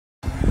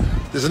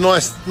There's a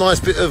nice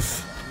bit of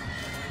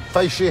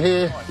fascia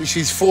here, which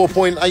is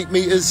 4.8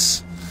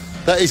 metres.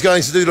 That is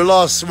going to do the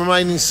last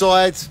remaining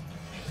side.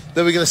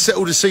 Then we're going to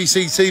settle the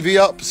CCTV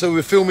up, so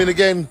we're filming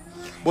again,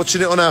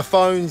 watching it on our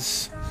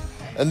phones,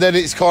 and then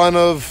it's going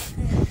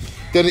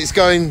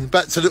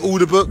back to the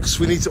order books.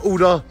 We need to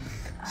order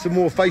some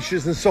more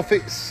fascias and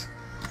soffits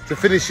to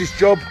finish this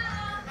job,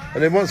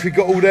 and then once we've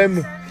got all them,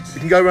 we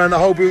can go around the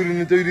whole building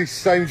and do this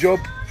same job.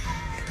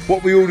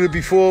 What we ordered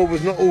before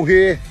was not all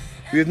here.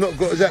 We have not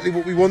got exactly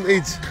what we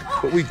wanted,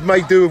 but we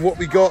made do with what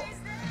we got,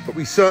 but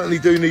we certainly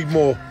do need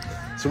more.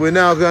 So we're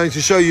now going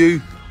to show you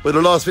where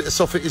the last bit of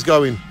soffit is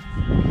going.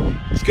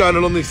 It's going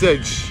along this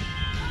edge.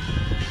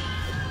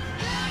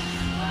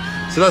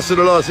 So that's where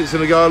the last bit's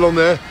going to go, along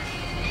there.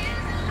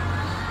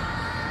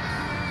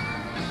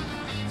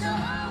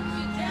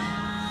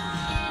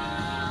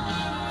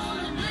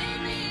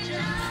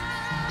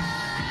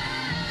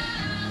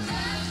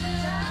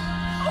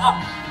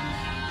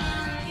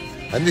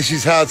 And this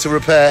is how to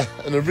repair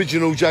an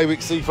original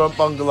Jaywick seafront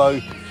bungalow,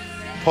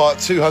 part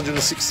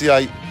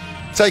 268.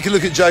 Take a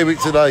look at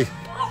Jaywick today.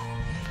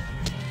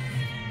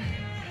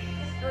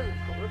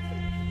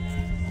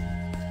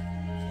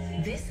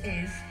 This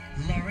is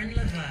Lauren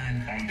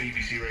Laverne on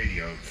BBC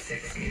Radio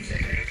 6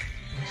 Music.